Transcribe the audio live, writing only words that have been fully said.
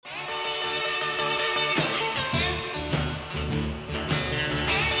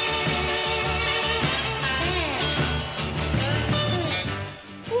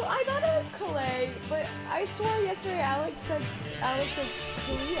swore yesterday Alex said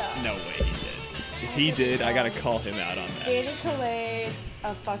Talia. No way he did. If he did, I gotta call him out on that. Danny Calais,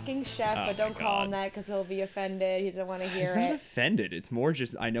 a fucking chef, Oh but don't my call God. him that because he'll be offended. He doesn't want to hear He's not it. offended. It's more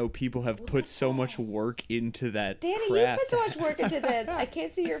just I know people have put so much work into that Danny, crap. you put so much work into this. I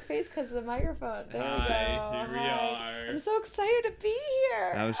can't see your face because of the microphone. There we go. Hi, here we Hi. are. I'm so excited to be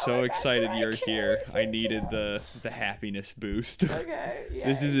here. I was Oh so my God, excited I you're can't here. wait to I see needed Janelle. the happiness boost. Okay. Yeah.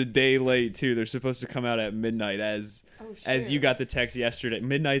 This is a day late too. They're supposed to come out at midnight as you got the text yesterday.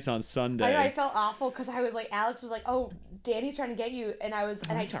 Midnight's on Sunday. I know, I felt awful because I was like, Alex was like, "Oh, Danny's trying to get you," and I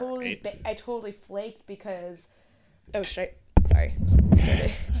that's totally, alright. I totally flaked because. Oh shit! Sorry.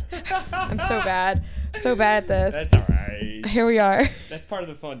 I'm so bad at this. That's all right. Here we are. That's part of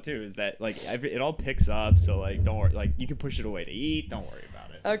the fun too. Is that like it all picks up. So like don't worry. Like you can push it away to eat. Don't worry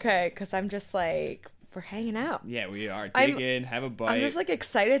about it. Okay, because I'm just like we're hanging out. Yeah, we are. Dig in, have a bite. I'm just like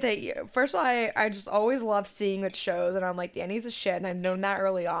excited that you. First of all, I just always love seeing the shows, and I'm like, Danny's a shit, and I've known that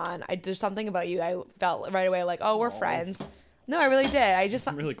early on. There's something about you. I felt right away like, oh, we're friends. No, I really did.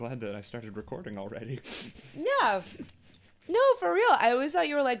 I'm really glad that I started recording already. Yeah. No, for real. I always thought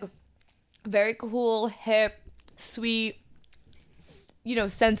you were like very cool, hip, sweet,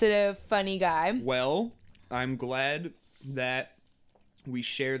 sensitive, funny guy. Well, I'm glad that we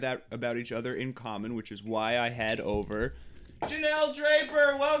share that about each other in common, which is why I had over Janelle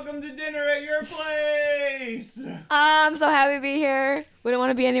Draper. Welcome to dinner at your place. I'm so happy to be here. We don't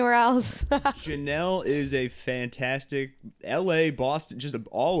want to be anywhere else. Janelle is a fantastic LA, Boston, just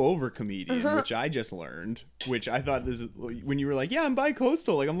all over comedian, which I just learned. Which I thought this is when you were like, "Yeah, I'm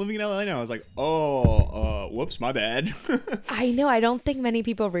bi-coastal, like I'm living in LA now." I was like, whoops, my bad." I know. I don't think many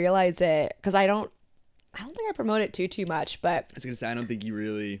people realize it because I don't think I promote it too much. But I was gonna say I don't think you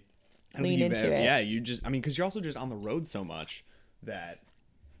really lean into it. Yeah, you just because you're also just on the road so much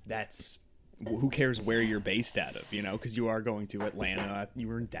that's who cares where you're based out of, because you are going to Atlanta. You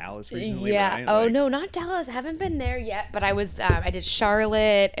were in Dallas recently, yeah. right? Oh no, not Dallas. I haven't been there yet, but I was. I did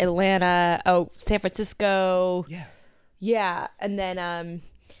Charlotte, Atlanta, San Francisco. Yeah. Yeah, and then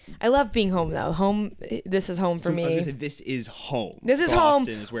I love being home though. This is home for me. I was gonna say this is home. This is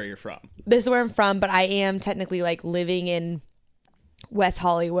Boston home. is where you're from. This is where I'm from, but I am technically like living in West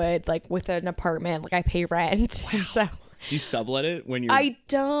Hollywood, like with an apartment. Like I pay rent. Wow. So do you sublet it when you're? I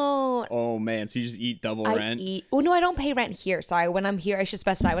don't. Oh man, so you just eat double rent? Oh no, I don't pay rent here. Sorry, when I'm here, I should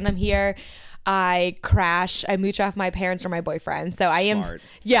specify. When I'm here, I crash. I mooch off my parents or my boyfriend. So I am.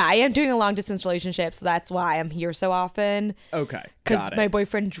 Yeah, I am doing a long distance relationship, so that's why I'm here so often. Okay. Because my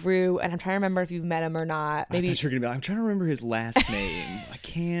boyfriend Drew, and I'm trying to remember if you've met him or not. Maybe I thought you were gonna be like, I'm trying to remember his last name. I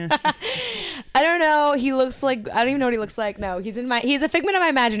can't. I don't know. He looks like I don't even know what he looks like. No, he's a figment of my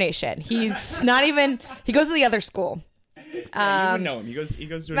imagination. He's not even. He goes to the other school. Yeah, you would know him. He goes to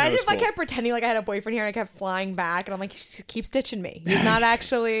Imagine another if I school. kept pretending like I had a boyfriend here and I kept flying back, and I'm like, keep stitching me. He's not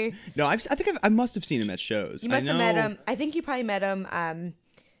actually. No, I think I must have seen him at shows. You must have met him. I think you probably met him.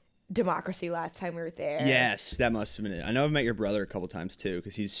 Democracy last time we were there. Yes, that must have been it. I know I've met your brother a couple times too,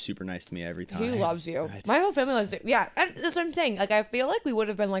 because he's super nice to me every time. He loves you. My whole family loves you. Yeah, and that's what I'm saying. Like, I feel like we would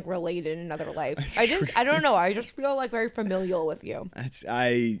have been like related in another life. I don't know. I just feel like very familial with you.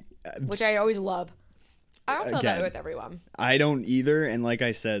 Which I always love. I don't feel that way with everyone. I don't either, and like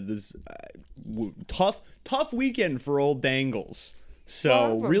I said, this tough weekend for old Dangles.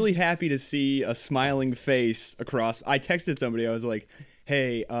 So really happy to see a smiling face across. I texted somebody. I was like,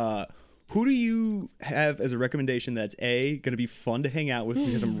 "Hey, who do you have as a recommendation that's A, going to be fun to hang out with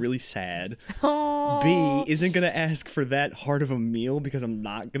because I'm really sad, B, isn't going to ask for that hard of a meal because I'm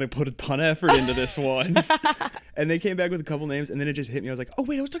not going to put a ton of effort into this one." And they came back with a couple names, and then it just hit me. I was like, oh,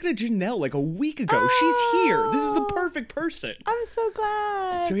 wait, I was talking to Janelle like a week ago. She's here. This is the perfect person. I'm so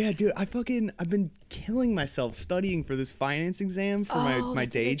glad. So, yeah, dude, I've been killing myself studying for this finance exam for my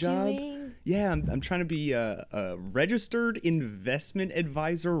day job. Yeah, I'm trying to be a registered investment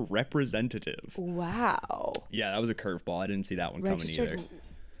advisor representative. Wow. Yeah, that was a curveball. I didn't see that one coming either.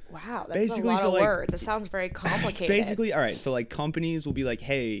 Wow, that's basically a lot of words. It sounds very complicated. Basically, all right, so like companies will be like,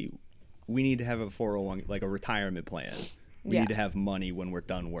 hey, we need to have a 401, like a retirement plan. We need to have money when we're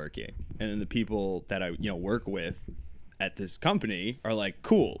done working. And then the people that I work with at this company are like,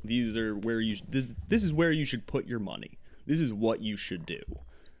 cool, these are where this is where you should put your money. This is what you should do.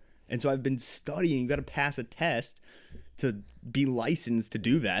 And so I've been studying. You got to pass a test to be licensed to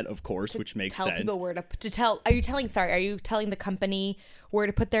do that, of course, which makes sense. Tell people where to tell. Are you telling the company where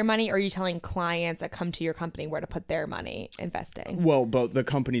to put their money, or are you telling clients that come to your company where to put their money investing? Well, both the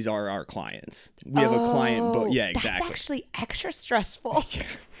companies are our clients. We have a client, but yeah, exactly. That's actually extra stressful. Not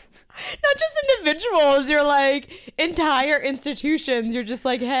just individuals. You're like entire institutions. You're just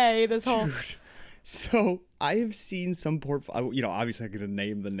like, hey, this whole. Dude. So I have seen some obviously I'm gonna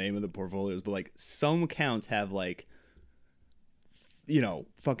name the name of the portfolios, but like some accounts have like,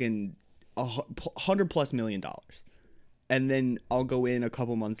 fucking $100+ million. And then I'll go in a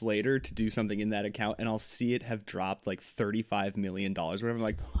couple months later to do something in that account, and I'll see it have dropped like $35 million. Whatever. I'm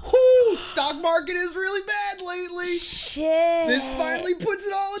like, whoo, stock market is really bad lately. Shit. This finally puts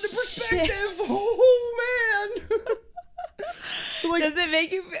it all into perspective. Oh, man. So, like, does it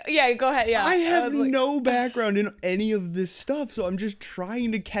make you feel... Yeah, go ahead. Yeah. I have no background in any of this stuff, so I'm just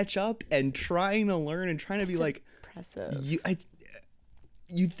trying to catch up and trying to learn and trying to be like... impressive.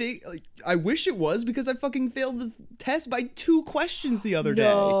 You think, like, I wish it was, because I fucking failed the test by 2 questions the other day.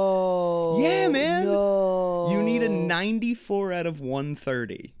 Yeah, man. No. You need a 94 out of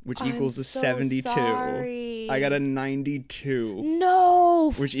 130, which equals a 72. Sorry. I got a 92.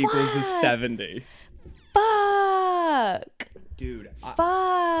 No. Which equals a 70. Fuck. Dude.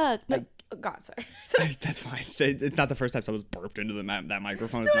 Fuck. No. God, sorry. That's fine. It's not the first time someone's burped into that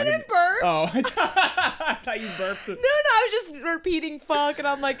microphone. No, I didn't burp. Oh, I thought you burped. No, I was just repeating fuck, and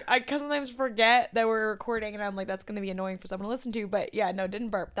I'm like, I sometimes forget that we're recording, and I'm like, that's gonna be annoying for someone to listen to. But yeah, no, didn't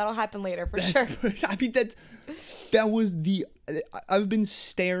burp. That'll happen later for sure. I mean, that was I've been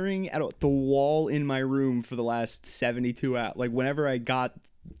staring at the wall in my room for the last 72 hours. Like, whenever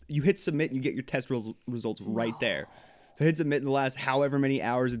you hit submit, and you get your test results right there. So I hit submit in the last however many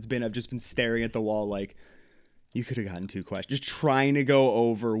hours it's been. I've just been staring at the wall like, you could have gotten 2 questions. Just trying to go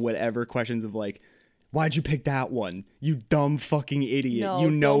over whatever questions of like, why'd you pick that one? You dumb fucking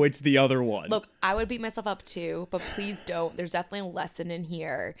idiot. No, it's the other one. Look, I would beat myself up too, but please don't. There's definitely a lesson in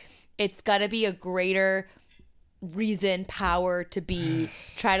here. It's got to be a greater reason, power to be.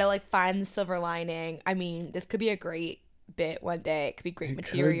 Try to like find the silver lining. I mean, this could be a great bit one day. It could be great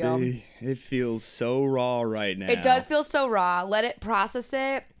material. Could be. It feels so raw right now. It does feel so raw. Let it process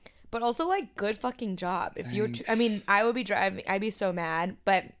it, but also like good fucking job. If you're, I mean, I would be driving. I'd be so mad,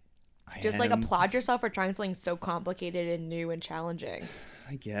 but just like applaud yourself for trying something so complicated and new and challenging.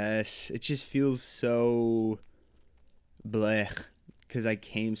 I guess it just feels so blech because I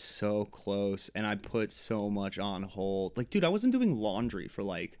came so close and I put so much on hold. Like, dude, I wasn't doing laundry for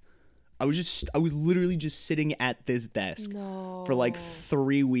like. I was literally just sitting at this desk for like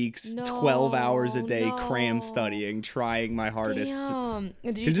 3 weeks, 12 hours a day, cram studying, trying my hardest.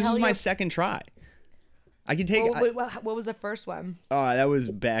 Because this is my second try. I can take. What was the first one? That was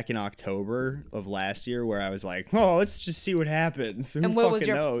back in October of last year, where I was like, "Oh, let's just see what happens." And what was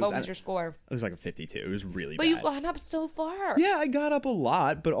your score? It was like a 52. It was really bad. But you've gone up so far. Yeah, I got up a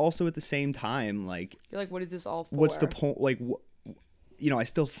lot, but also at the same time, like, you're like, what is this all for? What's the point? Like, I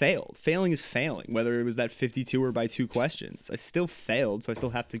still failed. Failing is failing, whether it was that 52 or by 2 questions. I still failed, so I still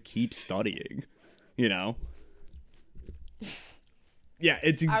have to keep studying, Yeah,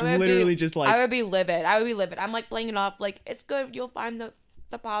 it's literally just like... I would be livid. I'm like playing it off like, it's good, you'll find the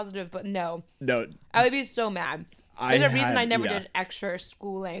positive, but no. I would be so mad. There's a reason I never did extra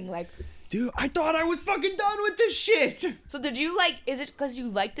schooling, like... Dude, I thought I was fucking done with this shit! So did you, like, is it because you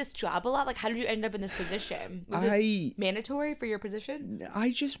like this job a lot? Like, how did you end up in this position? Was this mandatory for your position?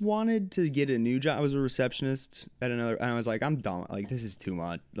 I just wanted to get a new job. I was a receptionist at another, and I was like, I'm done. Like, this is too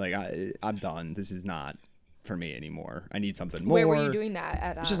much. Like, I'm done. This is not for me anymore. I need something more. Where were you doing that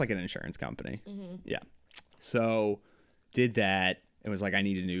at? It's just like an insurance company. Mm-hmm. Yeah. So, did that. It was like, I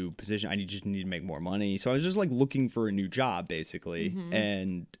need a new position. I just need to make more money. So I was just like looking for a new job, basically,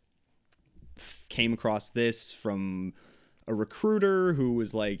 and came across this from a recruiter who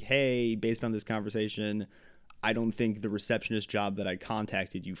was like, hey, based on this conversation, I don't think the receptionist job that I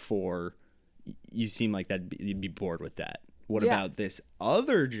contacted you for, you seem like you'd be bored with that. What about this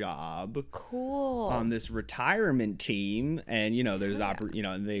other job? Cool. On this retirement team, and there's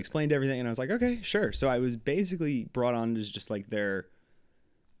and they explained everything, and I was like, okay, sure. So I was basically brought on as just like their,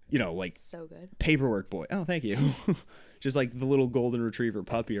 like, so good paperwork boy. Oh, thank you. Just like the little golden retriever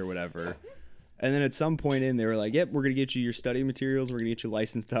puppy or whatever. And then at some point they were like, yep, we're going to get you your study materials. We're going to get you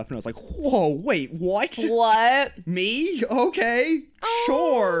licensed up. And I was like, whoa, wait, what? What? Me? Okay,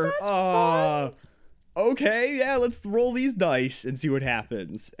 sure. That's fun. Okay, yeah, let's roll these dice and see what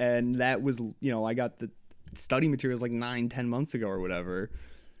happens. And that was, I got the study materials like 9-10 months ago or whatever.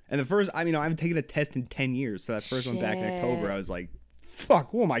 And the first, I haven't taken a test in 10 years. So that first one back in October, I was like,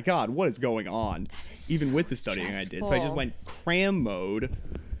 fuck, oh my God, what is going on? Even so with the studying stressful. I did. So I just went cram mode.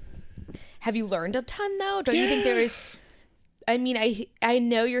 Have you learned a ton though? Don't you think there is, I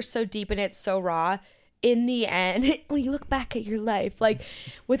know you're so deep in it, so raw. in the end, when you look back at your life, like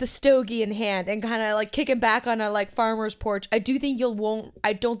with a stogie in hand and kind of like kicking back on a like farmer's porch, I don't think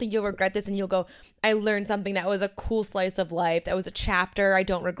you'll regret this, and you'll go, I learned something that was a cool slice of life. That was a chapter I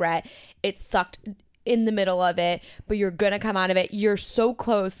don't regret. It sucked in the middle of it, but you're gonna come out of it. You're so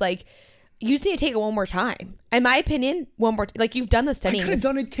close. Like, you just need to take it one more time. In my opinion, like, you've done the studying. I could have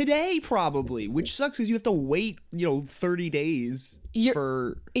done it today, probably, which sucks because you have to wait, 30 days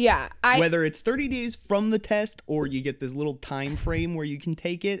whether it's 30 days from the test or you get this little time frame where you can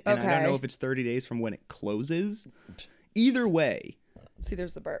take it. And I don't know if it's 30 days from when it closes. Either way. See,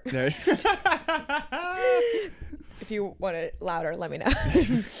 there's the burp. If you want it louder, let me know.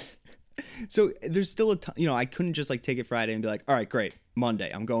 So there's still I couldn't just like take it Friday and be like, all right, great, Monday,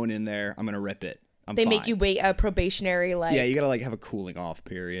 I'm going in there, I'm going to rip it. They make you wait a probationary, like... Yeah, you got to like have a cooling off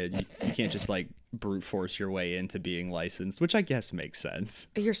period. You can't just like brute force your way into being licensed, which I guess makes sense.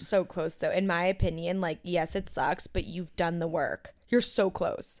 You're so close, though. In my opinion, like, yes, it sucks, but you've done the work. You're so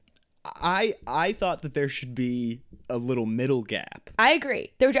close. I thought that there should be a little middle gap. I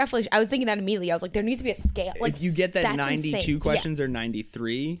agree. There definitely... I was thinking that immediately. I was like, there needs to be a scale. Like, if you get that 92 insane. Questions or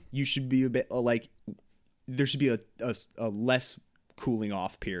 93, you should be a bit like... There should be a less cooling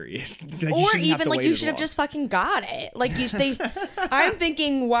off period. Or even like you should have just fucking got it. Like I'm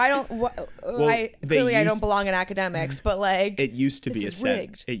thinking, clearly I don't belong in academics, but like it used to be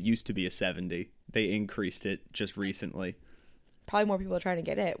It used to be a 70. They increased it just recently. Probably more people are trying to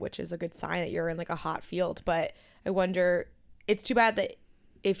get it, which is a good sign that you're in like a hot field. But I wonder, it's too bad that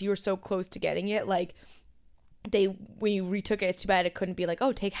if you were so close to getting it, like when you retook it, it's too bad it couldn't be like,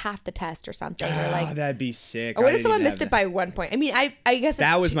 oh, take half the test or something, or like that'd be sick. Or what if someone missed it by 1 point? I mean, I guess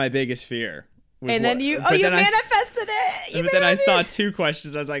that was my biggest fear. And then you manifested it. But then I saw 2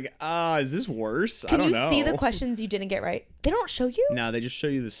 questions. I was like, is this worse? I don't know. Can you see the questions you didn't get right? They don't show you? No, they just show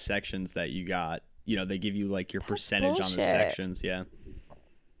you the sections that you got. They give you like your percentage on the sections. Yeah.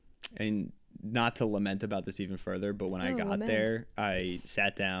 And not to lament about this even further, but when I got there, I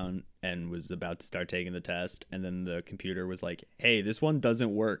sat down and was about to start taking the test, and then the computer was like, hey, this one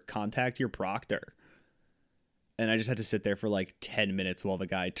doesn't work, contact your proctor. And I just had to sit there for like 10 minutes while the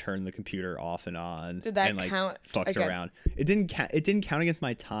guy turned the computer off and on. Did that and like count fucked around? It didn't count against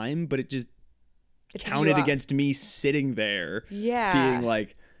my time, but it counted against me sitting there being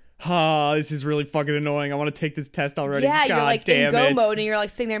like, this is really fucking annoying. I want to take this test already. Yeah, you're like in go mode, and you're like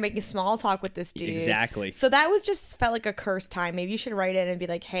sitting there making small talk with this dude. Exactly. So that felt like a cursed time. Maybe you should write in and be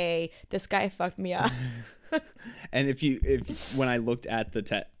like, hey, this guy fucked me up. And if when I looked at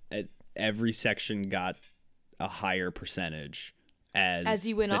the every section got a higher percentage as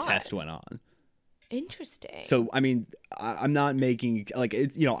you went on. Test went on. Interesting. So I mean, I'm not making like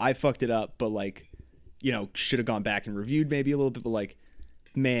it. I fucked it up, but like, should have gone back and reviewed maybe a little bit, but like.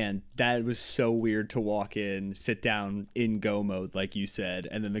 Man, that was so weird to walk in, sit down in go mode, like you said,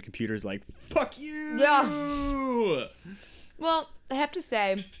 and then the computer's like, fuck you! Yeah. Well, I have to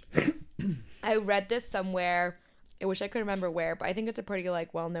say, I read this somewhere. I wish I could remember where, but I think it's a pretty,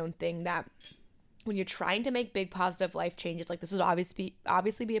 like, well-known thing that when you're trying to make big positive life changes, like this would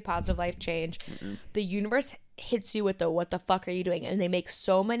obviously be a positive life change, the universe hits you with the what the fuck are you doing, and they make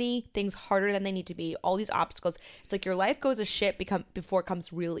so many things harder than they need to be, all these obstacles. It's like your life goes to shit before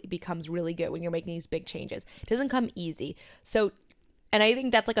it becomes really good when you're making these big changes. It doesn't come easy. So, and I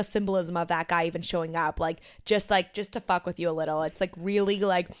think that's like a symbolism of that guy even showing up, like just to fuck with you a little. It's like really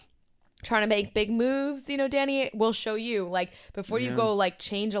like trying to make big moves, Danny will show you, like, before you go, like,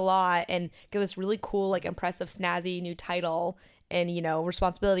 change a lot and get this really cool, like, impressive, snazzy new title and,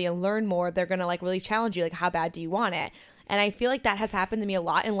 responsibility and learn more, they're gonna, like, really challenge you, like, how bad do you want it? And I feel like that has happened to me a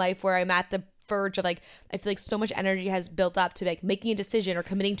lot in life, where I'm at the verge of, like, I feel like so much energy has built up to, like, making a decision or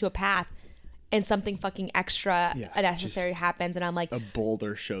committing to a path, and something fucking extra unnecessary happens, and I'm like... A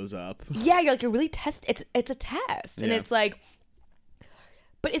boulder shows up. Yeah, you're really it's a test, and it's like...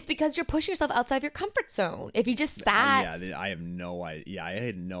 But it's because you're pushing yourself outside of your comfort zone. If you just sat... Yeah, I have no idea. Yeah, I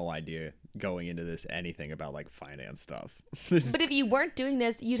had no idea going into this anything about, like, finance stuff. But if you weren't doing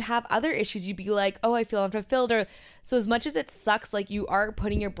this, you'd have other issues. You'd be like, oh, I feel unfulfilled. So as much as it sucks, like, you are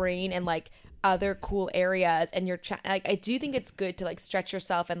putting your brain in, like, other cool areas. And you're... like, I do think it's good to, like, stretch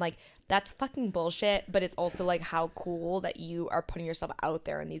yourself. And, like, that's fucking bullshit. But it's also, like, how cool that you are putting yourself out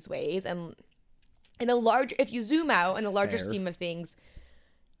there in these ways. And if you zoom out in the larger scheme of things...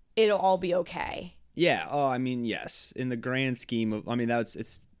 it'll all be okay. Yeah. Oh, I mean, yes. In the grand scheme of,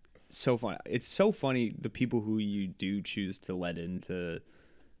 it's so funny. It's so funny the people who you do choose to let into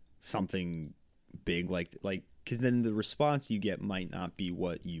something big, like, because then the response you get might not be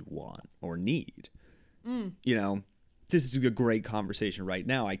what you want or need. this is a great conversation right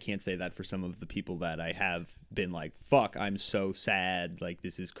now. I can't say that for some of the people that I have been like, fuck, I'm so sad. Like,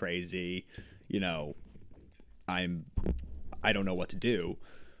 this is crazy. You know, I don't know what to do.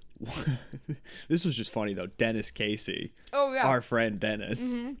 This was just funny though. Dennis Casey. Oh yeah. Our friend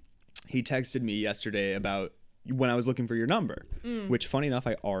Dennis. Mm-hmm. He texted me yesterday about when I was looking for your number, which funny enough,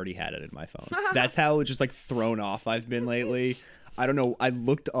 I already had it in my phone. That's how just like thrown off I've been lately. I don't know. I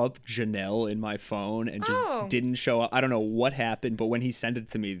looked up Janelle in my phone and just didn't show up. I don't know what happened, but when he sent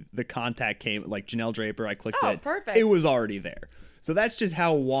it to me, the contact came like Janelle Draper. I clicked it. Perfect. It was already there. So that's just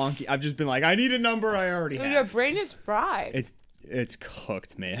how wonky. I've just been like, I need a number I already have. Your brain is fried. It's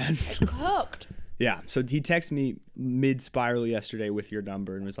cooked, man. It's cooked. Yeah. So he texted me mid-spiral yesterday with your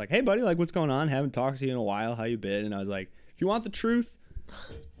number and was like, hey, buddy, like, what's going on? Haven't talked to you in a while. How you been? And I was like, if you want the truth,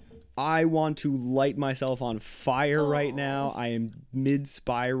 I want to light myself on fire right now. I am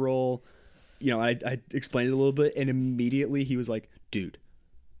mid-spiral. You know, I explained it a little bit, and immediately he was like, dude,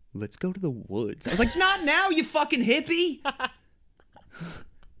 let's go to the woods. I was like, not now, you fucking hippie.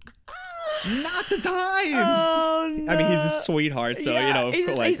 Not the time. Oh, no. I mean, he's a sweetheart, so, you know.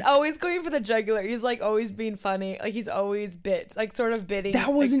 He's always going for the jugular. He's, like, always being funny. Like, he's always bits, like, sort of bidding.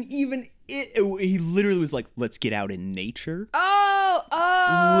 That wasn't even it. He literally was like, let's get out in nature.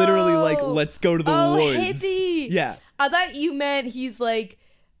 Oh. Literally, like, let's go to the woods. Hippie. Yeah. I thought you meant he's, like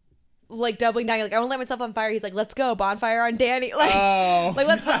doubling down. Like, I won't let myself on fire. He's like, let's go. Bonfire on Danny. Like, like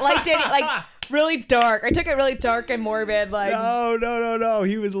let's like Danny. Like, really dark. I took it really dark and morbid. Like, no.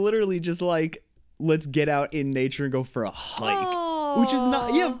 He was literally just like, let's get out in nature and go for a hike, which is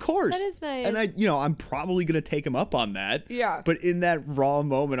not. Yeah, of course. That is nice. And I'm probably gonna take him up on that. Yeah. But in that raw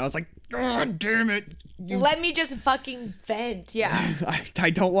moment, I was like, God damn it. Let me just fucking vent. Yeah. I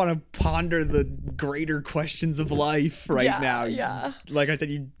don't want to ponder the greater questions of life now. Yeah. Like I said,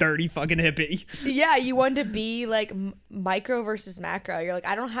 you dirty fucking hippie. Yeah, you want to be like micro versus macro. You're like,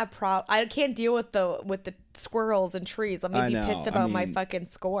 I don't have I can't deal with the squirrels and trees. Let me be pissed about my fucking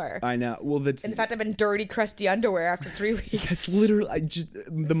score. I know. Well, that's in fact, I'm in dirty, crusty underwear after 3 weeks. That's literally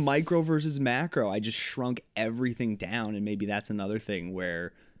the micro versus macro. I just shrunk everything down, and maybe that's another thing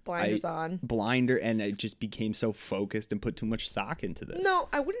where blinders on. Blinder, and I just became so focused and put too much stock into this. No,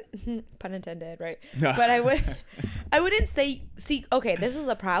 I wouldn't. Pun intended, right? But I wouldn't say. See, okay, this is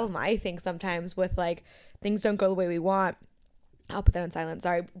a problem I think sometimes with like things don't go the way we want. I'll put that on silent.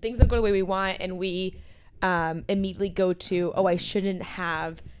 Sorry, things don't go the way we want, and we immediately go to, oh, I shouldn't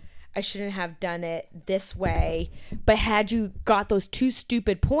have done it this way. But had you got those 2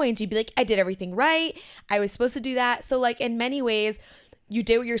 stupid points, you'd be like, I did everything right. I was supposed to do that. So like in many ways, you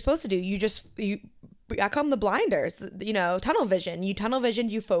did what you're supposed to do. I call them the blinders, tunnel vision.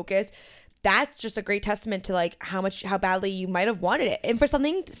 You focused. That's just a great testament to like how badly you might have wanted it. And for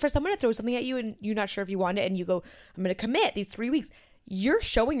someone to throw something at you and you're not sure if you want it and you go, I'm going to commit these 3 weeks. You're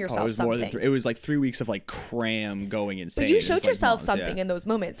showing yourself something. It was like 3 weeks of like cram going insane. But you showed yourself something in those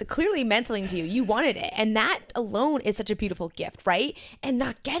moments. It clearly meant something to you. You wanted it. And that alone is such a beautiful gift, right? And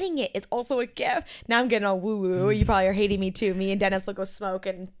not getting it is also a gift. Now I'm getting all woo-woo. You probably are hating me too. Me and Dennis will go smoke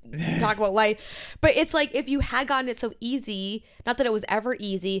and talk about life. But it's like if you had gotten it so easy, not that it was ever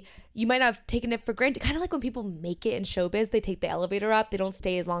easy, you might have taken it for granted. Kind of like when people make it in showbiz, they take the elevator up. They don't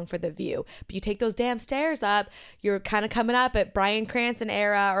stay as long for the view. But you take those damn stairs up, you're kind of coming up at Bryan Cranston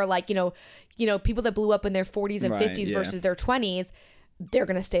era, or like, people that blew up in their 40s and 50s versus their 20s, they're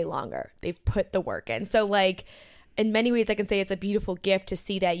going to stay longer. They've put the work in. So like in many ways I can say it's a beautiful gift to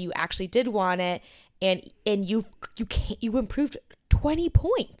see that you actually did want it and you improved 20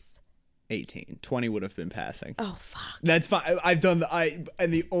 points. 18. 20 would have been passing. Oh fuck. That's fine. And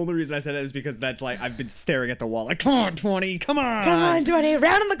the only reason I said that is because that's like I've been staring at the wall like, come on 20, come on 20,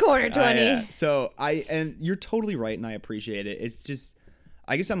 round in the corner 20. So and you're totally right, and I appreciate it. It's just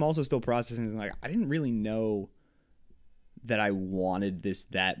I guess I'm also still processing, like, I didn't really know that I wanted this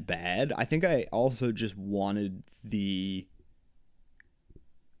that bad. I think I also just wanted the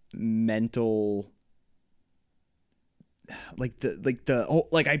mental, I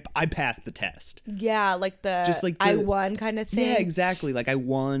passed the test. Yeah, like I won kind of thing. Yeah, exactly. Like I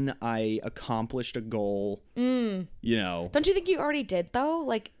won, I accomplished a goal. Don't you think you already did though?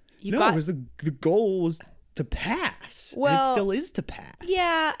 Like because the goal was to pass. Well, and it still is to pass.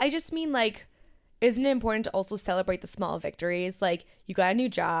 Yeah, I just mean like, isn't it important to also celebrate the small victories? Like you got a new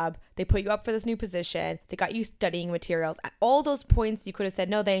job, they put you up for this new position, they got you studying materials. At all those points you could have said,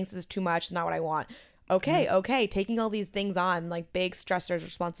 no thanks, this is too much, it's not what I want. Okay, taking all these things on, like big stressors,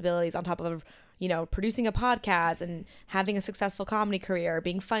 responsibilities on top of, producing a podcast and having a successful comedy career,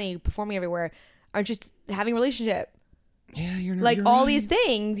 being funny, performing everywhere, aren't just having a relationship. Yeah, you're like all these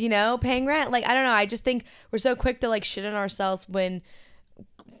things, you know, paying rent. Like, I don't know. I just think we're so quick to like shit on ourselves when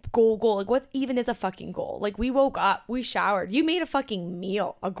goal. Like, what even is a fucking goal? Like, we woke up, we showered, you made a fucking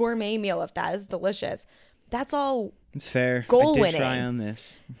meal, a gourmet meal. If that is delicious, that's all. It's fair. Goal I did winning. Try on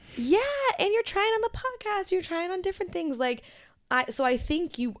this. Yeah, and you're trying on the podcast. You're trying on different things. Like, I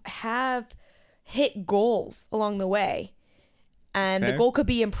think you have hit goals along the way, and the goal could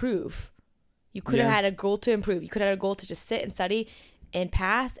be improve. You could have had a goal to improve. You could have had a goal to just sit and study and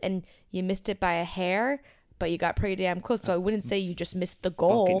pass, and you missed it by a hair, but you got pretty damn close. So I wouldn't say you just missed the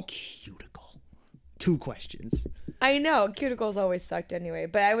goal. Fucking cuticle. 2 questions. I know. Cuticles always sucked anyway,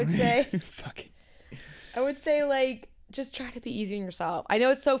 but I would say... Fucking... I would say, like, just try to be easy on yourself. I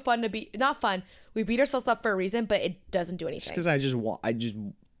know it's so fun to be... Not fun. We beat ourselves up for a reason, but it doesn't do anything. Because I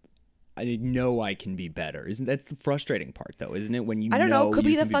know I can be better. Isn't that the frustrating part, though? Isn't it when you? I don't know. It could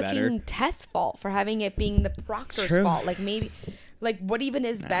be the fucking test fault for having it being the proctor's fault. Like maybe, like what even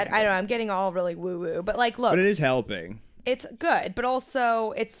is better? I don't know. I'm getting all really woo woo, but like, look. But it is helping. It's good, but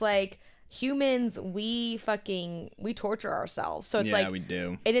also it's like humans. We torture ourselves. So it's like we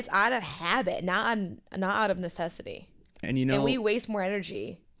do, and it's out of habit, not out of necessity. And you know, and we waste more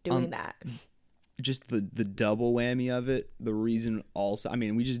energy doing that. Just the double whammy of it. The reason also, I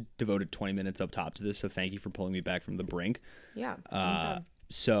mean, we just devoted 20 minutes up top to this, so thank you for pulling me back from the brink. Yeah.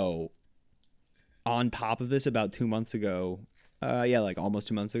 So on top of this, about 2 months ago, like almost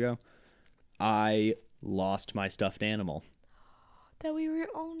 2 months ago, I lost my stuffed animal. That we were,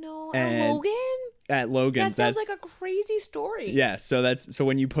 oh no, at Logan? At Logan. That sounds like a crazy story. Yeah, so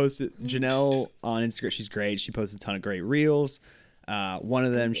when you posted, Janelle on Instagram, she's great. She posted a ton of great reels. One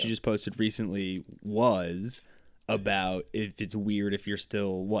of them she just posted recently was about if it's weird if you're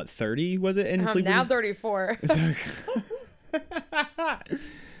still, 30 was it? And I'm now 34.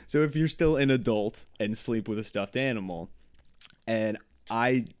 So if you're still an adult and sleep with a stuffed animal. And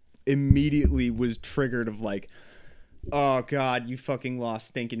I immediately was triggered of like, oh God, you fucking lost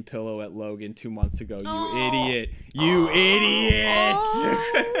stinking pillow at Logan 2 months ago. You idiot. You idiot.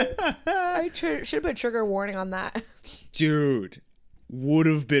 I should have put a trigger warning on that. Dude. Would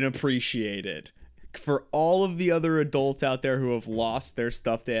have been appreciated. For all of the other adults out there who have lost their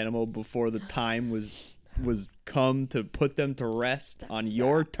stuffed animal before the time was come to put them to rest on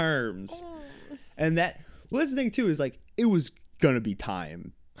your terms. And that's the thing too, is like it was gonna be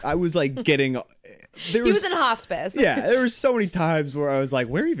time. I was like getting he was in hospice. Yeah, there were so many times where I was like,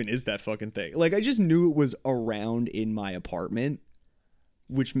 where even is that fucking thing? Like I just knew it was around in my apartment,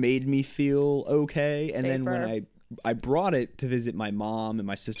 which made me feel okay. Safer. And then when I brought it to visit my mom and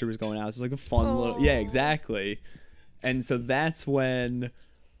my sister was going out. It was like a fun little... Yeah, exactly. And so that's when,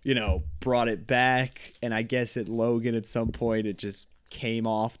 brought it back. And I guess at Logan at some point it just came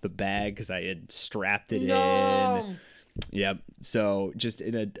off the bag because I had strapped it in. Yep. So just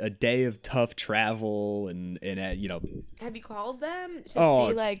in a day of tough travel and Have you called them to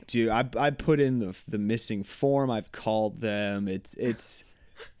see like... Dude, I put in the missing form. I've called them. It's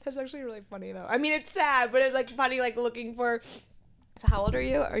That's actually really funny though. I mean, it's sad, but it's like funny, like looking for. So how old are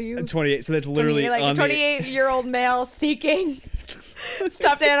you? Are you 28? So that's literally like a 28-year-old male seeking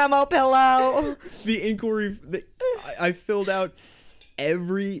stuffed animal pillow. The inquiry, I filled out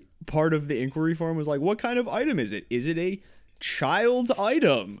every part of the inquiry form. Was like, what kind of item is it? Is it a child's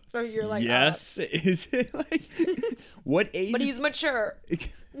item? So you're like, yes. Is it like what age? But he's mature.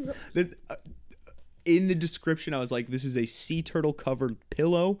 In the description, I was like, this is a sea turtle covered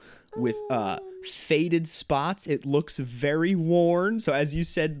pillow with faded spots. It looks very worn. So as you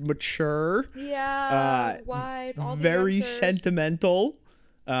said, mature. Yeah. Why? It's all the very answers. Sentimental.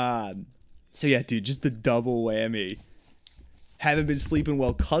 So yeah, dude, just the double whammy. Haven't been sleeping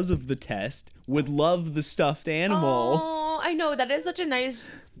well because of the test. Would love the stuffed animal. Oh, I know. That is such a nice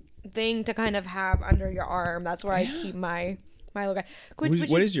thing to kind of have under your arm. That's where I keep my little guy.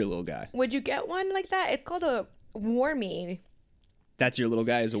 What is your little guy? Would you get one like that? It's called a warmie. That's your little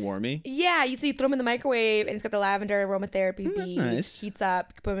guy is a warmie? Yeah, you throw him in the microwave and it's got the lavender aromatherapy beads. Nice. Heats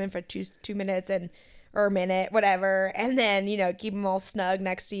up, put him in for two minutes or a minute, whatever, and then keep him all snug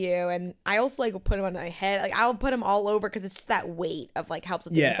next to you. And I also like put him on my head. Like I'll put him all over because it's just that weight of like helps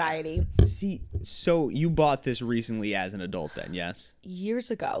with the anxiety. See, so you bought this recently as an adult, then? Yes. Years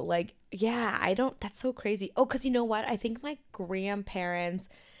ago, like I don't. That's so crazy. Oh, because you know what? I think my grandparents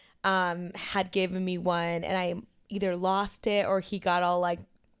had given me one, and I either lost it or he got all like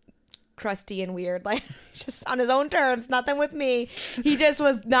crusty and weird, like just on his own terms, nothing with me. He just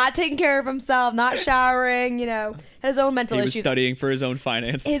was not taking care of himself, not showering, had his own mental issues. He was studying for his own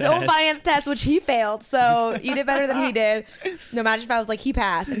finance test, which he failed. So you did better than he did. No, imagine if I was like, he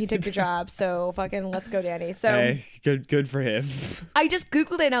passed and he took your job. So fucking let's go, Danny. So hey, good for him. I just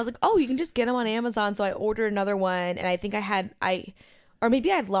Googled it and I was like, oh, you can just get them on Amazon. So I ordered another one, and I think or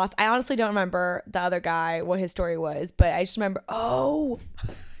maybe I had lost. I honestly don't remember the other guy, what his story was, but I just remember,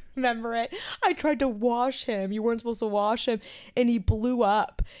 remember it. I tried to wash him. You weren't supposed to wash him, and he blew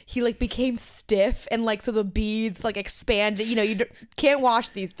up. He like became stiff, and like so the beads like expanded. You can't wash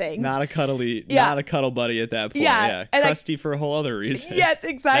these things. Not a cuddle buddy at that point. Yeah, crusty for a whole other reason. Yes,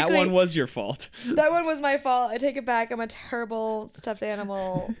 exactly. That one was your fault. That one was my fault. I take it back. I'm a terrible stuffed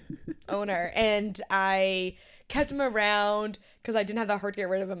animal owner, and I kept him around because I didn't have the heart to get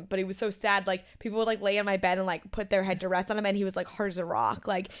rid of him, but he was so sad. Like people would like lay on my bed and like put their head to rest on him, and he was like hard as a rock,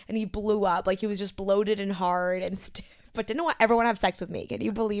 like, and he blew up, like he was just bloated and hard and stiff, but didn't ever want to have sex with me. Can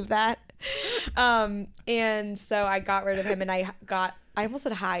you believe that? And so I got rid of him, and I almost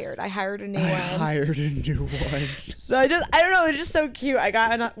said hired. I hired a new one. So I don't know. It's just so cute. I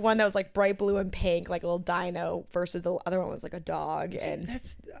got one that was like bright blue and pink, like a little dino, versus the other one was like a dog. And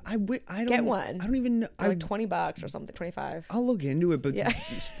I don't get one. I don't even know. Like $20 or something, 25. I'll look into it, but yeah.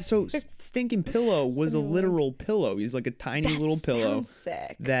 So Stinking Pillow was a literal pillow. He's like a tiny little pillow. Sounds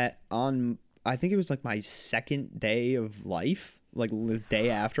sick. That I think it was like my second day of life, like the day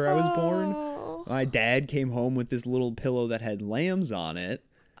after I was born. My dad came home with this little pillow that had lambs on it,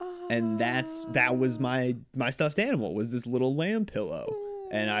 and that was my stuffed animal, was this little lamb pillow,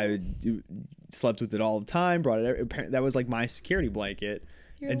 and I slept with it all the time. Brought it. That was like my security blanket.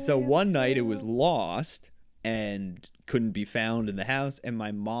 And so one night it was lost and couldn't be found in the house, and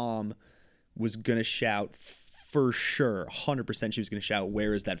my mom was gonna shout for sure, 100%. She was gonna shout,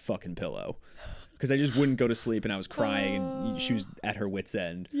 "Where is that fucking pillow?" Because I just wouldn't go to sleep, and I was crying, and she was at her wit's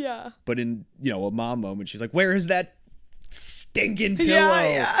end. Yeah. But in, a mom moment, she's like, "Where is that stinking pillow?"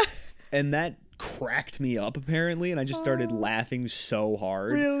 Yeah. And that cracked me up, apparently, and I just started laughing so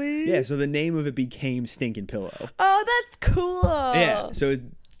hard. Really? Yeah, so the name of it became Stinking Pillow. Oh, that's cool. Yeah, so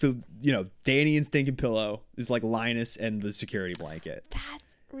Danny and Stinking Pillow is like Linus and the security blanket.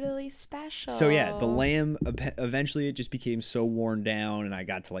 That's really special. So yeah, the lamb, eventually it just became so worn down, and I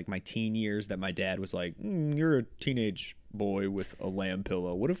got to like my teen years that my dad was like, "You're a teenage boy with a lamb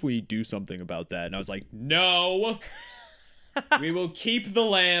pillow. What if we do something about that?" And I was like, "No, we will keep the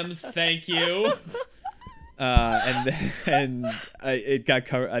lambs, thank you." And it got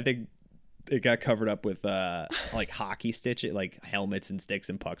covered. I think it got covered up with like hockey stitches, like helmets and sticks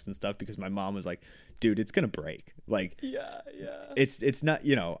and pucks and stuff, because my mom was like, "Dude, it's gonna break." Like, yeah. It's not,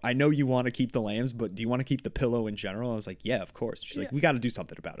 I know you want to keep the lambs, but do you want to keep the pillow in general? I was like, yeah, of course. She's like, we got to do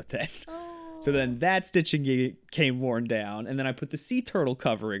something about it then. So then that stitching came worn down, and then I put the sea turtle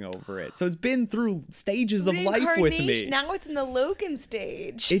covering over it. So it's been through stages of life with me. Now it's in the Logan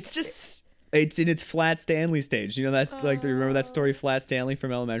stage. It's in its Flat Stanley stage. That's like, remember that story, Flat Stanley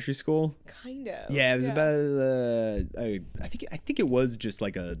from elementary school? Kind of. Yeah, it was about, I think it was just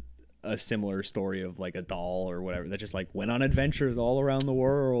like a similar story of like a doll or whatever that just like went on adventures all around the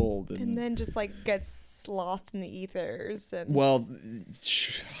world. And then just like gets lost in the ethers. And... Well,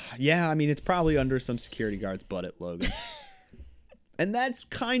 yeah, I mean, it's probably under some security guard's butt at Logan. And that's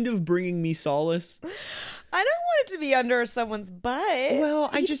kind of bringing me solace. I don't want it to be under someone's butt. Well,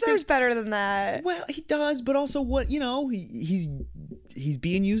 he deserves better than that. Well, he does, but also what, he's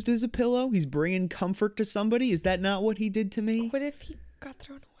being used as a pillow. He's bringing comfort to somebody. Is that not what he did to me? What if he got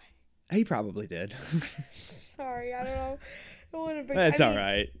thrown away? He probably did. Sorry, I don't know. I don't want to bring. That's all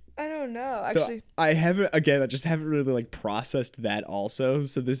right. I don't know. Actually, so I just haven't really like processed that also.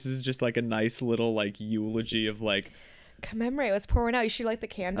 So this is just like a nice little like eulogy of like. Commemorate. Let's pour one out. You should light the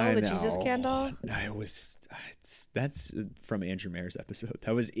candle, the Jesus candle. That's from Andrew Mayer's episode.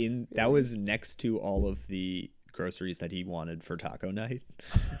 That was next to all of the groceries that he wanted for taco night.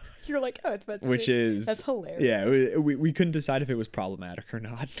 You're like, oh, it's meant to Which be. is that's hilarious. Yeah, we couldn't decide if it was problematic or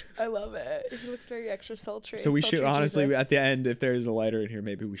not. I love it. He looks very extra sultry. So we should honestly, Jesus. At the end, if there's a lighter in here,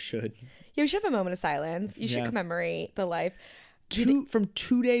 maybe we should. Yeah, we should have a moment of silence. You should commemorate the life. From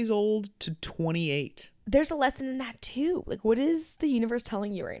 2 days old to 28. There's a lesson in that too. Like, what is the universe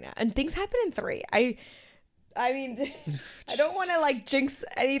telling you right now? And things happen in 3. I mean, I don't want to like jinx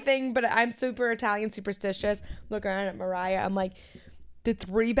anything, but I'm super Italian superstitious. Look around at Mariah. I'm like, did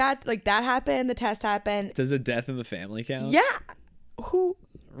 3 bad, like that happen? The test happened. Does a death in the family count? Yeah. Who?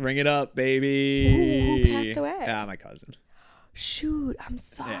 Ring it up, baby. Who passed away? My cousin. Shoot, I'm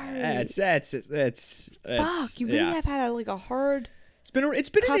sorry. Yeah, it's fuck. You really have had a hard. It's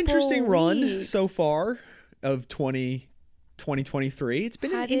been an interesting run weeks. so far of 2023. It's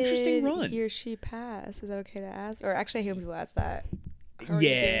been an interesting run. How did he or she pass? Is that okay to ask? Or actually, I hate when people ask that.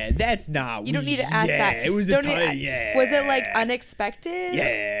 Yeah, that's not. You don't need to ask that. It was yeah. Was it like unexpected?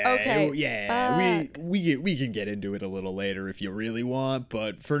 Yeah. Okay. Yeah. We can get into it a little later if you really want,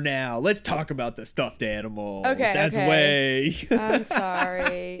 but for now, let's talk about the stuffed animals. Okay. That's way. I'm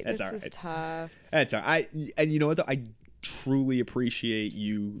sorry. That's this is tough. That's all right. And you know what though? I truly appreciate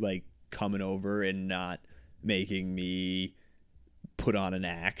you like coming over and not making me put on an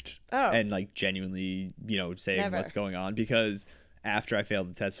act and like genuinely, saying what's going on, because after I failed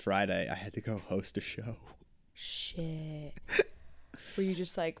the test Friday, I had to go host a show. Shit. Were you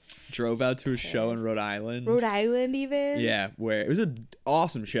just like drove out to a show in Rhode Island? Rhode Island, even? Yeah, where it was an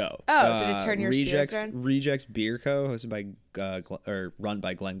awesome show. Oh, did it turn your spirits around? Rejects Beer Co. hosted by run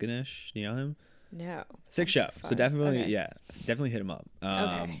by Glenn Ganesh. Do you know him? No. Sick show. So definitely, definitely hit him up.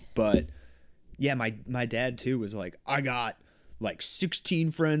 But yeah, my dad too was like, I got like 16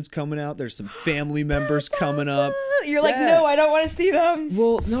 friends coming out. There's some family members coming up. You're like, no, I don't want to see them.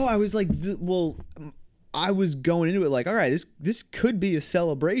 Well, no, I was like, I was going into it like, all right, this could be a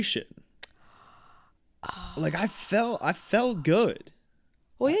celebration. Like I felt good.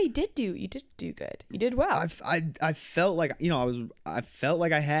 Well, yeah, you did do good. You did well. I felt like, I felt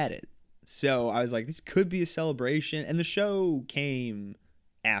like I had it. So I was like, this could be a celebration. And the show came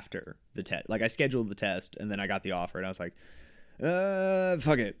after the test. Like I scheduled the test and then I got the offer and I was like,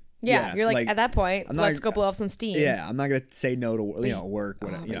 fuck it. Yeah, you're like at that point, let's go blow off some steam. Yeah, I'm not gonna say no to work.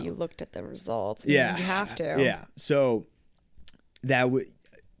 Whatever, but you looked at the results. Yeah, you have to. Yeah, so that would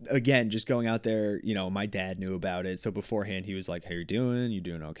again just going out there. My dad knew about it, so beforehand he was like, "How you doing? You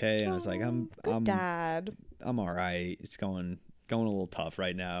doing okay?" And I was like, "I'm Dad. I'm all right. It's going a little tough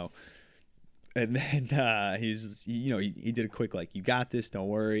right now." And then he did a quick like, "You got this, don't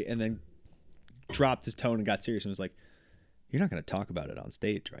worry," and then dropped his tone and got serious and was like, "You're not going to talk about it on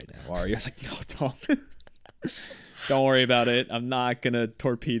stage right now, are you?" I was like, "No, don't worry about it. I'm not going to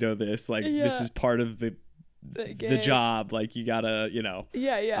torpedo this. Like, this is part of the job. Like, you got to,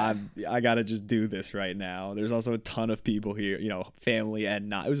 I got to just do this right now. There's also a ton of people here, family and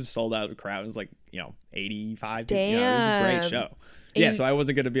not." It was a sold out crowd. It was like, 85 people. Damn. It was a great show. Yeah, so I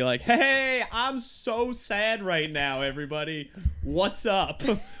wasn't going to be like, "Hey, I'm so sad right now, everybody. What's up?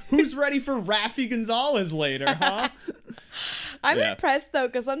 Who's ready for Rafi Gonzalez later, huh?" I'm impressed, though,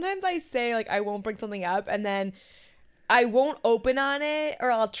 because sometimes I say, like, I won't bring something up, and then I won't open on it,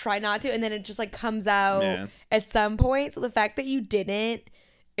 or I'll try not to, and then it just, like, comes out at some point. So the fact that you didn't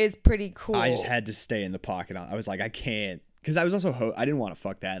is pretty cool. I just had to stay in the pocket. I was like, I can't. Because I was also, I didn't want to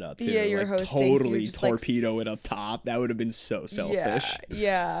fuck that up, too. Yeah, you're hosting. Totally torpedo it up top. That would have been so selfish.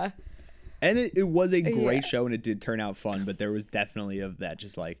 Yeah. And it was a great show, and it did turn out fun, but there was definitely of that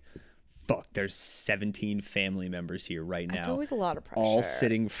just like, fuck, there's 17 family members here right now. It's always a lot of pressure. All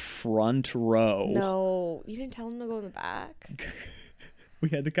sitting front row. No, you didn't tell them to go in the back? We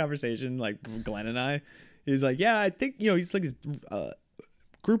had the conversation, like, Glenn and I. He was like, yeah, I think, he's like a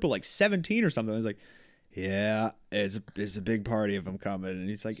group of like 17 or something. I was like, yeah, it's a big party of them coming. And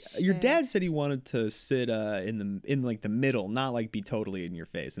he's like, your dad said he wanted to sit in like the middle, not like be totally in your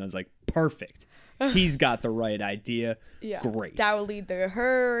face. And I was like, perfect. He's got the right idea. Yeah. Great. That will lead the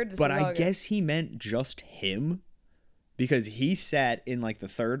herd. But I guess he meant just him, because he sat in like the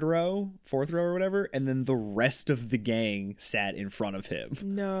third row, fourth row or whatever, and then the rest of the gang sat in front of him.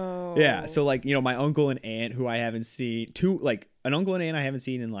 No. Yeah. So like, my uncle and aunt who I haven't seen, an uncle and aunt I haven't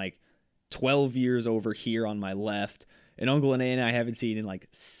seen in like 12 years over here on my left, an uncle and aunt I haven't seen in like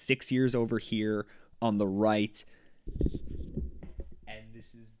 6 years over here on the right. And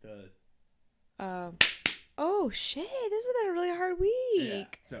this is the oh shit, this has been a really hard week. Yeah,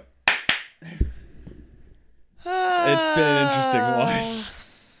 so it's been an interesting one.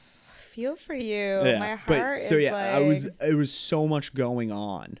 Feel for you. Yeah, my heart is it was so much going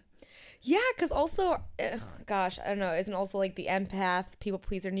on. Yeah, because also, gosh, I don't know. Isn't also like the empath, people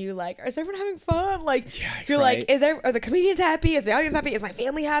pleaser in you like, is everyone having fun? Like, you're right. like, are the comedians happy? Is the audience happy? Is my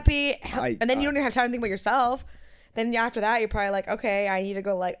family happy? And then you don't even have time to think about yourself. Then after that, you're probably like, okay, I need to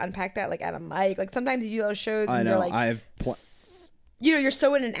go like unpack that like at a mic. Like sometimes you do those shows and you're like, you're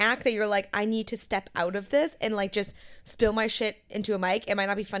so in an act that you're like, I need to step out of this and like just spill my shit into a mic. It might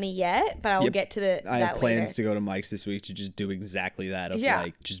not be funny yet, but I will get to that later. I have plans to go to mics this week to just do exactly that.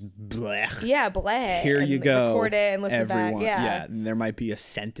 Like just blech. Yeah, blech. Here you go. Record it and listen back. Yeah. And there might be a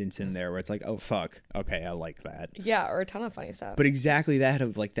sentence in there where it's like, oh fuck, okay, I like that. Yeah, or a ton of funny stuff. But exactly that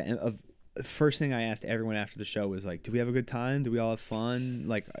of like first thing I asked everyone after the show was like, "Do we have a good time? Do we all have fun?"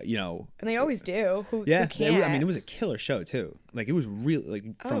 Like, and they always do. Who can't? I mean, it was a killer show too. Like, it was really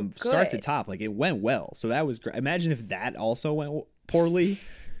like from start to top. Like, it went well. So that was great. Imagine if that also went poorly.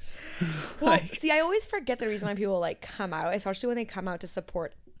 Well, see, I always forget the reason why people like come out, especially when they come out to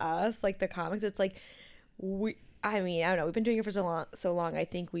support us, like the comics. It's like I don't know. We've been doing it for so long. I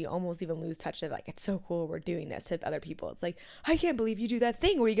think we almost even lose touch of like, it's so cool we're doing this to other people. It's like, I can't believe you do that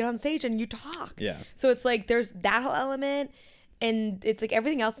thing where you get on stage and you talk. Yeah. So it's like there's that whole element, and it's like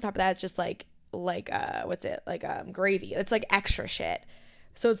everything else on top of that is just like what's it like gravy. It's like extra shit.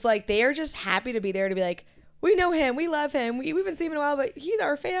 So it's like they are just happy to be there to be like, we know him, we love him, we've been seeing him in a while, but he's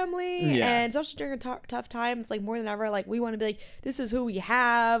our family. Yeah. And especially during a tough time, it's like more than ever, like we want to be like, this is who we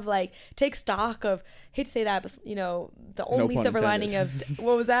have, like take stock of, hate to say that, but the only silver lining of,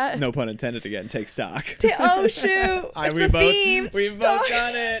 what was that? No pun intended again, take stock. Oh shoot, it's the theme. We've both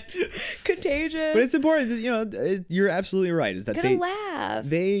done it. Contagious. But it's important, you're absolutely right, is that gonna laugh.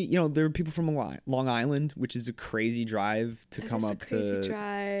 There are people from Long Island, which is a crazy drive to come up to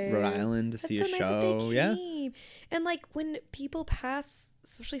Rhode Island to see a show. Yeah. And like when people pass,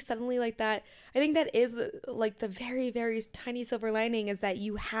 especially suddenly like that, I think that is like the very, very tiny silver lining, is that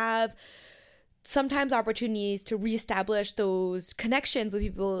you have sometimes opportunities to reestablish those connections with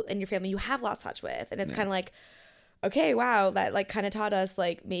people in your family you have lost touch with. And it's kind of like, okay, wow, that like kind of taught us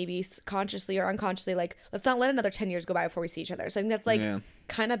like maybe consciously or unconsciously, like let's not let another 10 years go by before we see each other. So I think that's like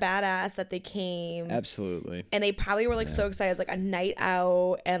kind of badass that they came. Absolutely. And they probably were like so excited. It's like a night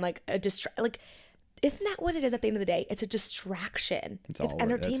out and like a isn't that what it is at the end of the day? It's a distraction. It's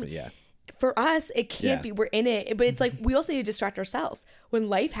entertainment. For us, it can't be. We're in it. But it's like we also need to distract ourselves. When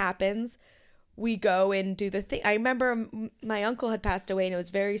life happens, we go and do the thing. I remember my uncle had passed away and it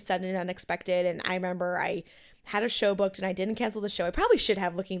was very sudden and unexpected. And I remember I had a show booked and I didn't cancel the show. I probably should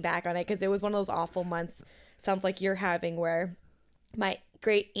have, looking back on it, because it was one of those awful months, sounds like you're having, where my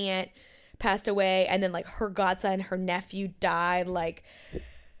great aunt passed away and then like her godson, her nephew died like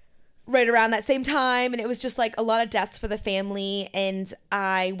right around that same time, and it was just like a lot of deaths for the family. And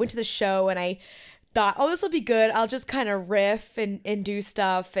I went to the show and I thought, oh, this will be good, I'll just kind of riff and do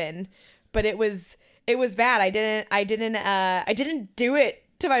stuff, but it was bad. I didn't do it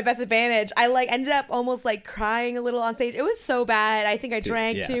to my best advantage. I like ended up almost like crying a little on stage. It was so bad. I think I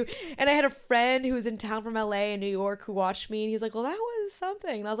drank too. And I had a friend who was in town from LA and New York who watched me, and he's like, well, that was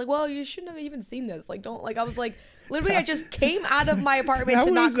something. And I was like, well, you shouldn't have even seen this. Like, don't, like, I was like, literally, I just came out of my apartment to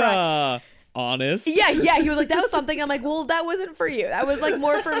not cry. Honest. Yeah. He was like, that was something. I'm like, well, that wasn't for you. That was like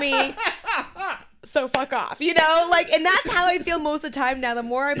more for me. So fuck off, like, and that's how I feel most of the time now. The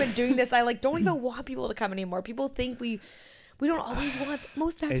more I've been doing this, I like don't even want people to come anymore. People think we don't always want,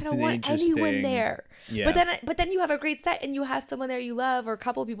 most of the time I don't want anyone there. Yeah. But then you have a great set and you have someone there you love, or a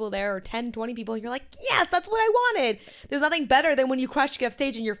couple people there, or 10, 20 people, and you're like, yes, that's what I wanted. There's nothing better than when you crush, get off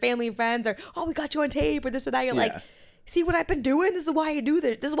stage and your family and friends are, oh, we got you on tape, or this or that. You're like, see what I've been doing? This is why I do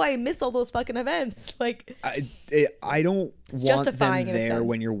this. This is why I miss all those fucking events. Like, I don't want them there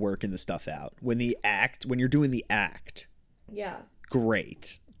when you're working the stuff out. When you're doing the act. Yeah.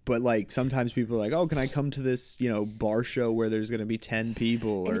 Great. But like sometimes people are like, oh, can I come to this, bar show where there's going to be 10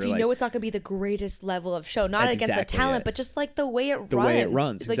 people? And if you know it's not going to be the greatest level of show, not against the talent, but just like the way it runs. The way it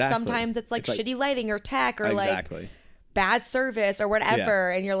runs, exactly. Like sometimes it's like shitty lighting or tech or like bad service or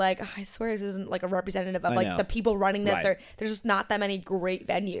whatever. And you're like, oh, I swear this isn't like a representative of like the people running this, or there's just not that many great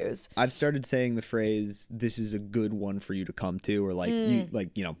venues. I've started saying the phrase, this is a good one for you to come to, or like,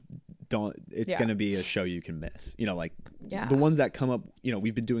 don't, it's going to be a show you can miss, the ones that come up,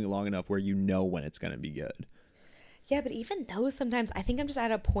 we've been doing it long enough where when it's going to be good. Yeah, but even those sometimes, I think I'm just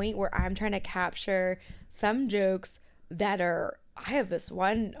at a point where I'm trying to capture some jokes that are, I have this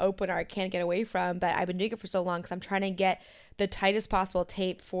one opener I can't get away from, but I've been doing it for so long because I'm trying to get the tightest possible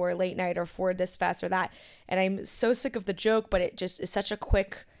tape for late night or for this fest or that. And I'm so sick of the joke, but it just is such a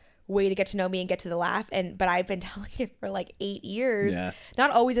quick way to get to know me and get to the laugh. But I've been telling it for like 8 years,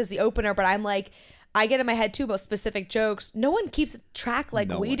 not always as the opener, but I'm like, I get in my head too about specific jokes. No one keeps track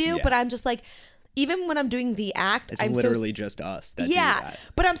like we do, but I'm just like, even when I'm doing the act, it's literally just us that do that.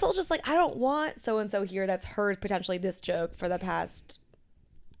 But I'm still just like, I don't want so-and-so here that's heard potentially this joke for the past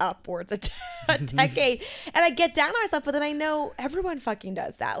upwards of a decade. And I get down on myself, but then I know everyone fucking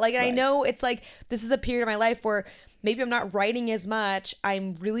does that. Like, and I know it's like, this is a period of my life where maybe I'm not writing as much.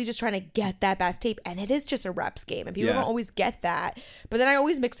 I'm really just trying to get that best tape. And it is just a reps game. And people don't always get that. But then I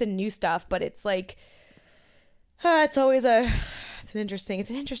always mix in new stuff. But it's like, it's always it's an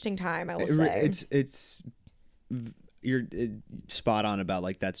interesting time, I will say. It's you're spot on about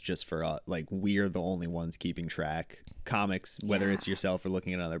like that's just for us. Like we're the only ones keeping track. Comics, whether it's yourself or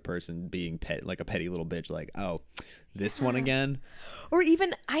looking at another person being like a petty little bitch, like, oh, this one again. Or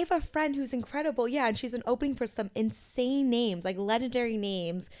even I have a friend who's incredible, and she's been opening for some insane names, like legendary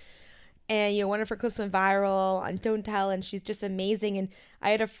names. And one of her clips went viral on Don't Tell, and she's just amazing. And I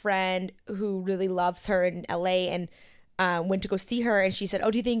had a friend who really loves her in LA, and went to go see her, and she said,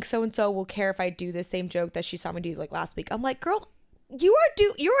 "Oh, do you think so and so will care if I do the same joke that she saw me do like last week?" I'm like, "Girl, you're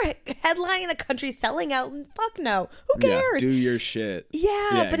headlining the country, selling out, and fuck no, who cares? Yeah, do your shit."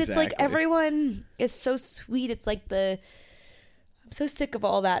 Yeah, but it's like everyone is so sweet. It's like I'm so sick of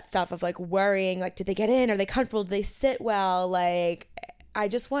all that stuff of like worrying, like, did they get in? Are they comfortable? Do they sit well? Like, I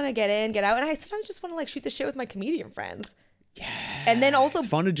just want to get in, get out, and I sometimes just want to like shoot the shit with my comedian friends. Yeah. And then also it's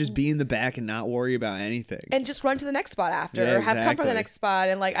fun to just be in the back and not worry about anything. And just run to the next spot after or have come from the next spot.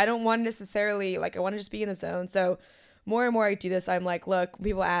 And like, I don't want necessarily, like, I want to just be in the zone. So more and more I do this. I'm like, look, when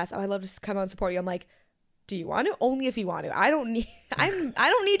people ask, "Oh, I'd love to come out and support you." I'm like, do you want to? Only if you want to. I don't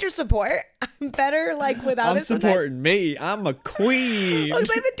need your support. I'm better like without it. I'm supporting me. I'm a queen. Because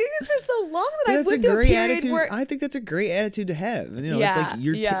I've been doing this for so long that I've lived through a period attitude. where I think that's a great attitude to have. And, it's like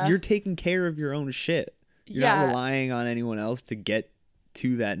you're taking care of your own shit. You're not relying on anyone else to get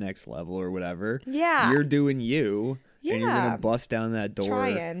to that next level or whatever. Yeah. You're doing you. Yeah. And you're going to bust down that door.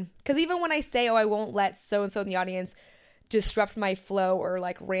 Trying. Because even when I say, "Oh, I won't let so-and-so in the audience disrupt my flow," or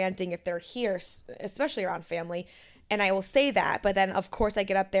like ranting if they're here, especially around family, and I will say that, but then of course I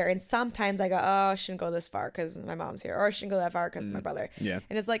get up there and sometimes I go, "Oh, I shouldn't go this far because my mom's here," or "I shouldn't go that far because my brother." Yeah.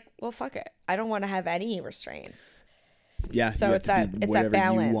 And it's like, well, fuck it. I don't want to have any restraints. Yeah. So it's that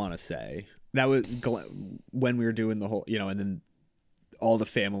balance. You want to say. That was when we were doing the whole, and then all the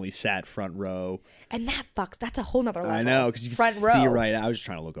family sat front row. And that's a whole nother level. I know, because you can see right. I was just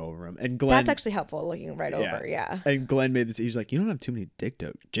trying to look over him. And Glenn. That's actually helpful, looking right over, yeah. And Glenn made this, he was like, "You don't have too many dick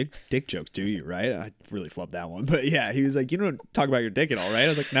jokes, do you?" Right? I really flubbed that one. But yeah, he was like, "You don't talk about your dick at all, right?" I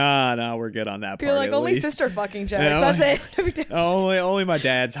was like, nah, we're good on that part. You're like, only sister fucking jokes. That's it. only my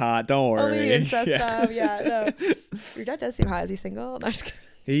dad's hot. Don't worry. Only incest stuff. Yeah, no. Your dad does seem hot. Is he single? No, I'm just kidding.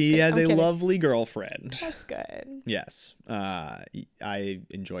 He has a lovely girlfriend. That's good. Yes. I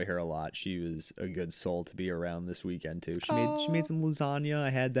enjoy her a lot. She was a good soul to be around this weekend too. She made some lasagna.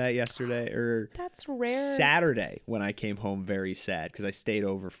 I had that yesterday, or that's rare. Saturday when I came home very sad because I stayed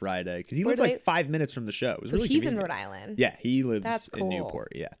over Friday because he lives like 5 minutes from the show. It was really he's convenient. in Rhode Island. Yeah, he lives in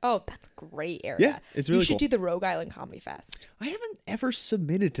Newport. Yeah. Oh, that's a great area. Yeah, it's really cool. You should do the Rogue Island Comedy Fest. I haven't ever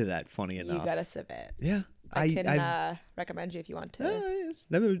submitted to that. Funny enough, you gotta submit. Yeah. I can recommend you if you want to.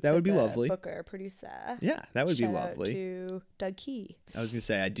 That would be lovely. Booker, producer. Yeah, that would be lovely. Shout out to Doug Key. I was gonna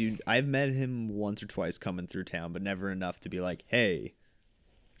say I've met him once or twice coming through town, but never enough to be like, "Hey,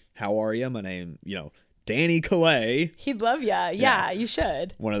 how are you? My name, Danny Calais." He'd love ya. Yeah, you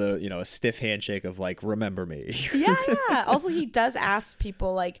should. One of the, a stiff handshake of like, "Remember me." Yeah. Also, he does ask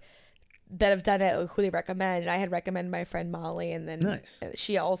people like that have done it, who they recommend. And I had recommended my friend Molly, and then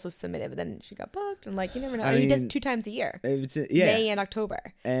she also submitted, but then she got booked. And like, you never know. I mean, he does 2 times a year, May and October.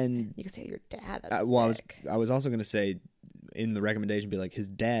 And you can say your dad. That's sick. I was also gonna say in the recommendation, be like, his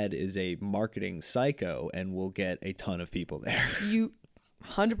dad is a marketing psycho and will get a ton of people there. You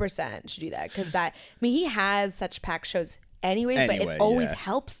 100% should do that because he has such packed shows anyways, but it always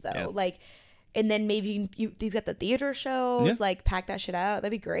helps though. Yeah. Like. And then maybe he's got the theater shows, like pack that shit out.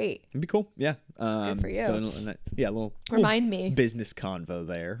 That'd be great. It'd be cool. Yeah. Good for you. So, a little me. Business convo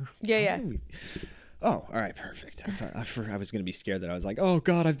there. Yeah. Oh, all right. Perfect. I was going to be scared that I was like, "Oh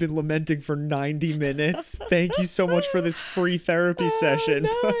God, I've been lamenting for 90 minutes. Thank you so much for this free therapy session." No,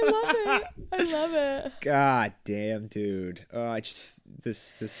 I love it. God damn, dude.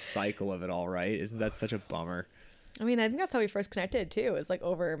 This cycle of it all, right? Isn't that such a bummer? I mean, I think that's how we first connected too. It's like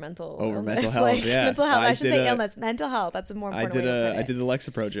over mental health. Yeah, mental health. I should say illness, mental health. That's a more important way to put it. I did the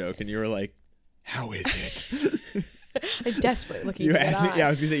Lexapro joke, and you were like, "How is it?" I'm desperately looking. You asked me. Yeah, I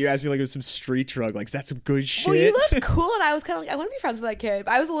was gonna say you asked me like it was some street drug. Like, is that some good shit? Well, you looked cool, and I was kind of like, I want to be friends with that kid.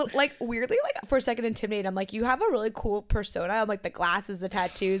 But I was a little like weirdly like for a second intimidated. I'm like, you have a really cool persona. I'm like the glasses, the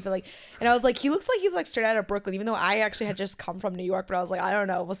tattoos, and I was like, he looks like he's like straight out of Brooklyn, even though I actually had just come from New York. But I was like, I don't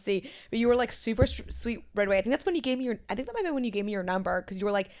know, we'll see. But you were like super sweet right away. I think that's when you gave me I think that might have been when you gave me your number because you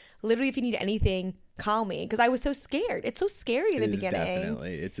were like, literally, if you need anything, call me, because I was so scared. It's so scary in the beginning.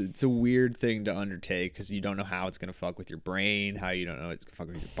 Definitely, it's a weird thing to undertake because you don't know how it's gonna fuck with your brain, how you don't know it's gonna fuck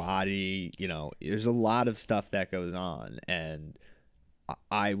with your body. There's a lot of stuff that goes on, and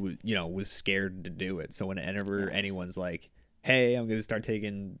I was scared to do it. So whenever anyone's like, "Hey, I'm gonna start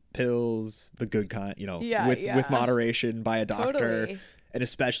taking pills, the good kind, with moderation by a doctor," totally. And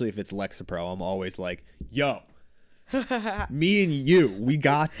especially if it's Lexapro, I'm always like, "Yo, Me and you, we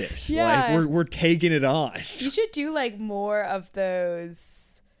got this. Yeah. Like we're taking it on. You should do like more of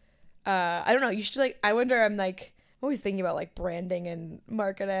those. I don't know. You should like. I wonder. I'm always thinking about like branding and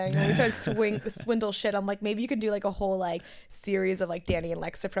marketing. When we start swindle shit, I'm like, maybe you can do like a whole like series of like Danny and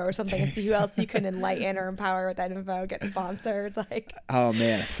Lexapro or something, and see who else you can enlighten or empower with that info. Get sponsored, like. Oh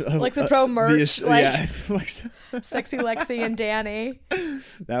man, Lexapro merch, Sexy Lexi and Danny.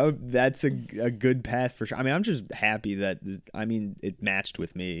 That's a good path for sure. I mean, I'm just happy that it matched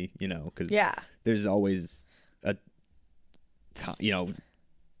with me, because there's always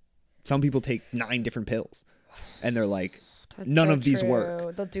some people take 9 different pills. And they're like, that's none of these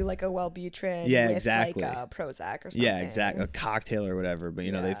work. They'll do like a Wellbutrin with exactly. like a Prozac or something. Yeah, exactly. A cocktail or whatever. But,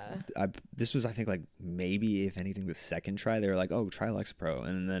 this was, I think, like maybe, if anything, the second try. They were like, oh, try Lexapro.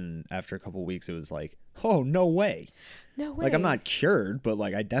 And then after a couple of weeks, it was like, oh, no way. No way. Like, I'm not cured, but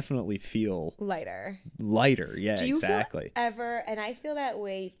like I definitely feel lighter. Yeah, do you exactly. Feel ever, and I feel that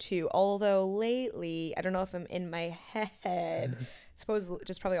way too, although lately, I don't know if I'm in my head, I suppose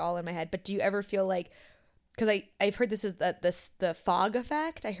just probably all in my head, but do you ever feel like, because I've heard this is the fog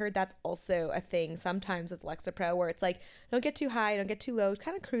effect. I heard that's also a thing sometimes with Lexapro, where it's like, don't get too high, don't get too low,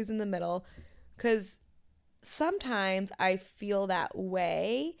 kind of cruise in the middle. Because sometimes I feel that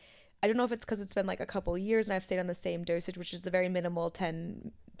way. I don't know if it's because it's been like a couple of years and I've stayed on the same dosage, which is a very minimal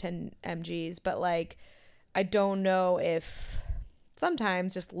 10 mgs. But like, I don't know if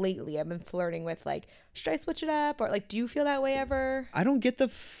sometimes just lately I've been flirting with like, should I switch it up? Or like, do you feel that way ever? I don't get the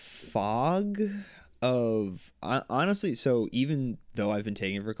fog of honestly, so even though I've been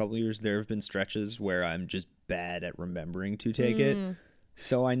taking it for a couple of years, there have been stretches where I'm just bad at remembering to take it.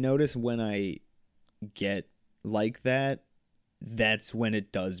 So I notice when I get like that, that's when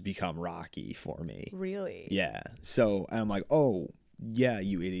it does become rocky for me. Really? Yeah. So I'm like, oh yeah,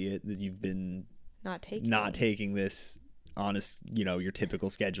 you idiot, that you've been not taking this on your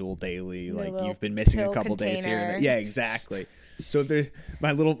typical schedule daily. Like you've been missing a couple days here and there. Yeah, exactly. So if there's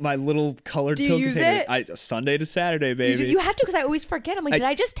my little colored pill container, Sunday to Saturday, baby. You have to, because I always forget. I'm like, did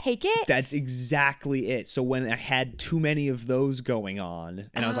I just take it? That's exactly it. So when I had too many of those going on,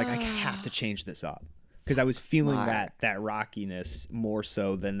 and I was like, I have to change this up, because I was feeling that rockiness more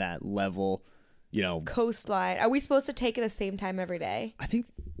so than that level, coastline. Are we supposed to take it the same time every day? I think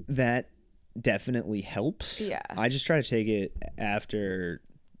that definitely helps. Yeah. I just try to take it after,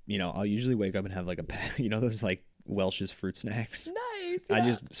 I'll usually wake up and have like a those like Welch's fruit snacks. Nice. Yeah. I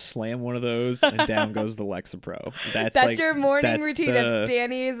just slam one of those and down goes the Lexapro. That's like, your morning routine. That's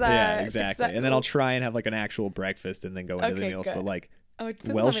Danny's. Yeah, exactly. And then I'll try and have like an actual breakfast and then go into the meals. Good. But like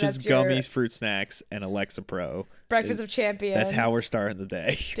Welch's gummies, fruit snacks, and a Lexapro. Breakfast of champions. That's how we're starting the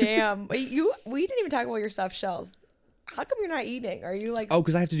day. Damn. We didn't even talk about your soft shells. How come you're not eating? Are you like? Oh,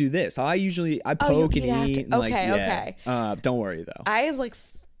 because I have to do this. I poke and eat. And okay. Don't worry though. I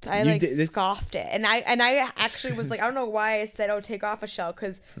scoffed it, and I actually was like, I don't know why I said, oh, take off a shell,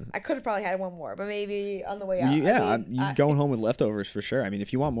 because I could have probably had one more, but maybe on the way out. Yeah, you going home with leftovers for sure. I mean,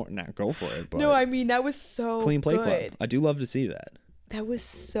 if you want more, go for it. But no, I mean, that was so clean plate good. club. I do love to see that. That was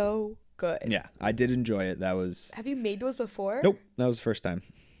so good. Yeah, I did enjoy it. That was. Have you made those before? Nope, that was the first time.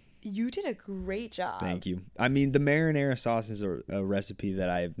 You did a great job. Thank you. I mean, the marinara sauce is a recipe that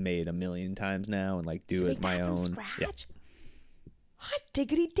I've made a million times now, and like do it my own. From scratch? Yeah. Hot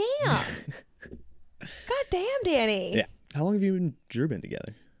diggity damn. God damn, Danny. Yeah. How long have you and Drew been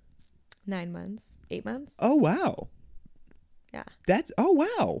together? 9 months. 8 months. Oh wow. Yeah. Oh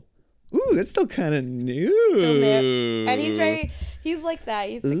wow. Ooh, that's still kind of new. And he's like that.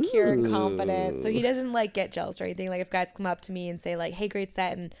 He's secure and confident. So he doesn't like get jealous or anything. Like if guys come up to me and say like, hey, great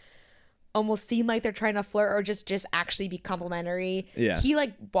set, and almost seem like they're trying to flirt or just actually be complimentary, he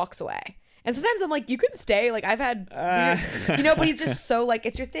like walks away. And sometimes I'm like, you can stay. Like I've had weird, but he's just so like,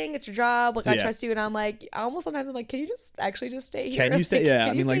 it's your thing, it's your job. Like I trust you. And I'm like, sometimes I'm like, can you just stay here? Can you stay? Yeah.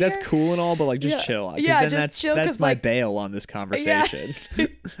 I mean, like that's cool and all, but like just chill. Yeah, just chill. That's my bail on this conversation. Yeah.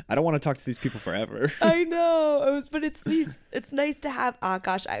 I don't want to talk to these people forever. I know. But it's nice to have,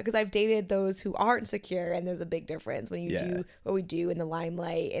 because I've dated those who aren't secure, and there's a big difference when you do what we do in the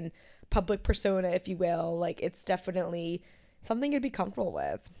limelight and public persona, if you will. Like it's definitely something to be comfortable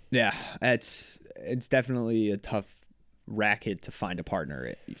with. Yeah, it's definitely a tough racket to find a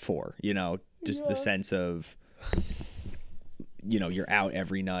partner for, just the sense of, you're out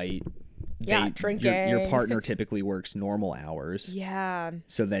every night. Drinking. Your partner typically works normal hours. Yeah.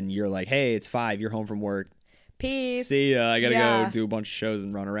 So then you're like, hey, it's 5, you're home from work. Peace. See ya. I gotta go do a bunch of shows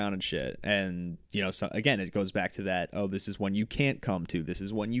and run around and shit. And so again, it goes back to that. Oh, this is one you can't come to. This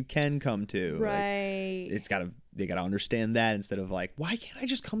is one you can come to. Right. Like, they gotta understand that instead of like, why can't I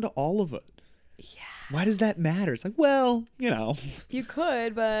just come to all of it? Yeah. Why does that matter? It's like, well, you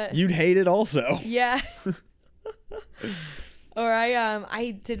could, but you'd hate it also. Yeah. Or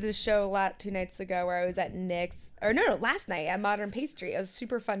I did this show 2 nights ago where I was at Nick's, or no, last night at Modern Pastry. It was a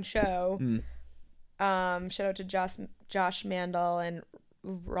super fun show. Shout out to Josh Mandel and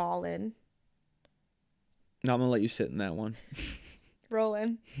Rollin. No, I'm gonna let you sit in that one.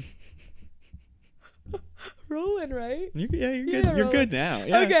 Rollin, right? You're good. You're good now.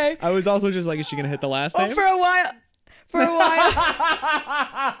 Yeah. Okay. I was also just like, is she gonna hit the last name? For a while.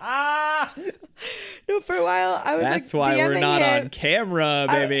 No, for a while I was That's like, why DMing we're not him. on camera,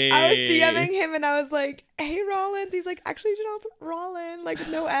 baby. I was DMing him and I was like, hey, Rollins. He's like, actually, Janelle's Rollin, like with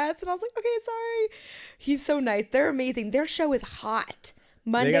no S. And I was like, okay, sorry. He's so nice. They're amazing. Their show is hot.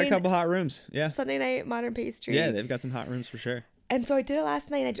 Monday. They got a couple hot rooms. Yeah. Sunday night, Modern Pastry. Yeah, they've got some hot rooms for sure. And so I did it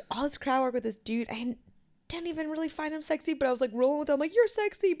last night. And I did all this crowd work with this dude. I didn't even really find him sexy, but I was like rolling with him. I'm like, you're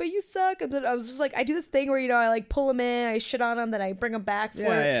sexy, but you suck. And then I was just like, I do this thing where, I like pull him in, I shit on him, then I bring him back for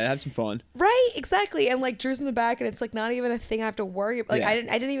Yeah, have some fun. Right, exactly. And like Drew's in the back, and it's like not even a thing I have to worry about. Like I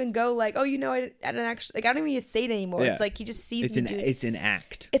didn't even go like, oh, I didn't actually, like I don't even say it anymore. Yeah. It's like he just sees me. It's an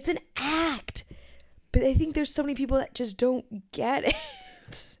act. It's an act. But I think there's so many people that just don't get it.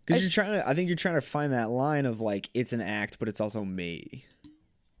 Because I think you're trying to find that line of like, it's an act, but it's also me.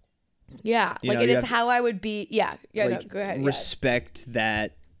 Yeah, like it is how I would be. Yeah, like, no, go ahead. Respect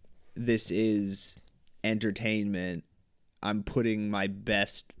that this is entertainment. I'm putting my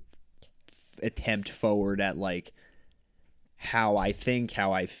best attempt forward at like how I think,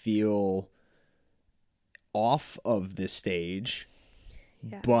 how I feel off of this stage,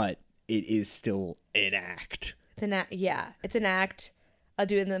 but it is still an act. It's an act. Yeah, it's an act. I'll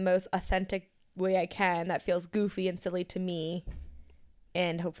do it in the most authentic way I can. That feels goofy and silly to me.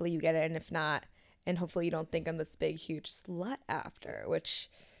 And hopefully you get it, and if not, and hopefully you don't think I'm this big, huge slut after, which...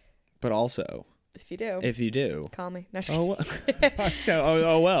 But also... If you do... Call me. No,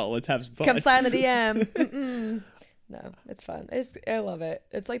 well, let's have some fun. Come sign the DMs. No, it's fun. I love it.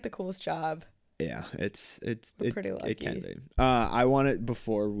 It's like the coolest job. Yeah, We're pretty lucky. It can be. I want it,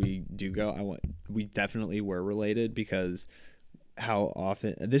 before we do go, we definitely were related, because how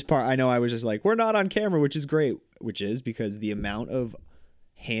often... This part, I know I was just like, we're not on camera, which is great, because the amount of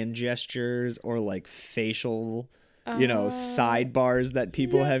hand gestures or like facial sidebars that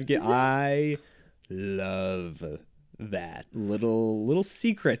people have I love that little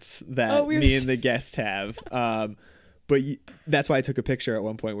secrets that me and the guest have, but that's why I took a picture at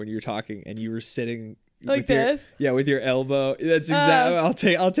one point when you were talking and you were sitting like this, with your elbow. That's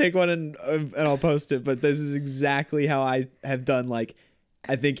exactly I'll take one and I'll post it, but this is exactly how I have done like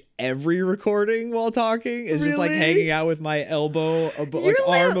I think every recording while talking is just like hanging out with my elbow,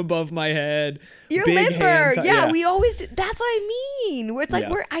 arm above my head. You're limber. We always do. That's what I mean. Where it's like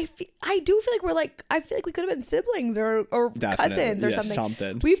I do feel like we're like, I feel like we could have been siblings or cousins or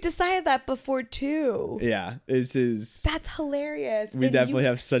something. We've decided that before too. Yeah, that's hilarious. We definitely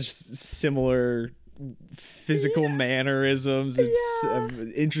have such similar physical mannerisms. It's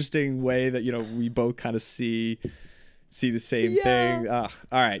an interesting way that we both kind of see the same thing. All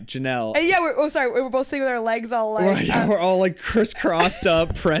right, Janelle. We're both sitting with our legs all like... we're all like crisscrossed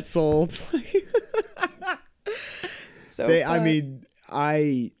up, pretzeled. So fun. I mean,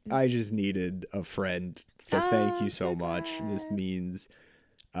 I just needed a friend, so thank you so much. This means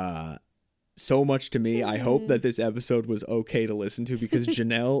so much to me. I hope that this episode was okay to listen to, because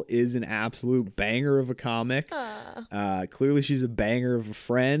Janelle is an absolute banger of a comic. Clearly she's a banger of a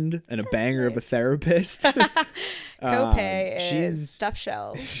friend and a banger of a therapist. Copay is stuffed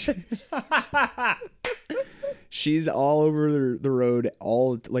shells. She's all over the road.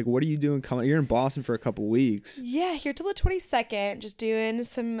 What are you doing coming? You're in Boston for a couple weeks. Yeah, here till the 22nd. Just doing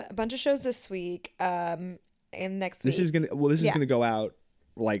a bunch of shows this week. And next week. This is gonna go out.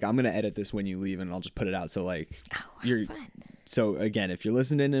 Like, I'm gonna edit this when you leave, and I'll just put it out. So like, fun. So again, if you're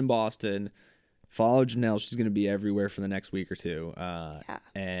listening in Boston, follow Janelle. She's gonna be everywhere for the next week or two.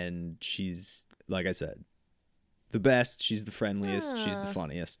 And she's, like I said, the best. She's the friendliest. She's the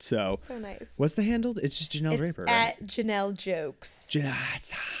funniest. So nice. What's the handle? It's just Janelle Draper. Right? At Janelle Jokes. Yeah.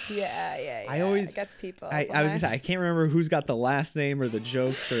 I guess people. I was gonna say, I can't remember who's got the last name or the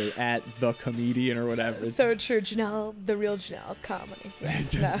jokes or at the comedian or whatever. So true. Janelle, the real Janelle comedy.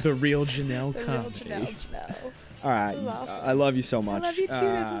 The real Janelle comedy. The real Janelle. All right. Awesome. I love you so much. I love you too.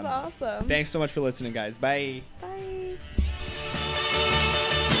 This is awesome. Thanks so much for listening, guys. Bye. Bye.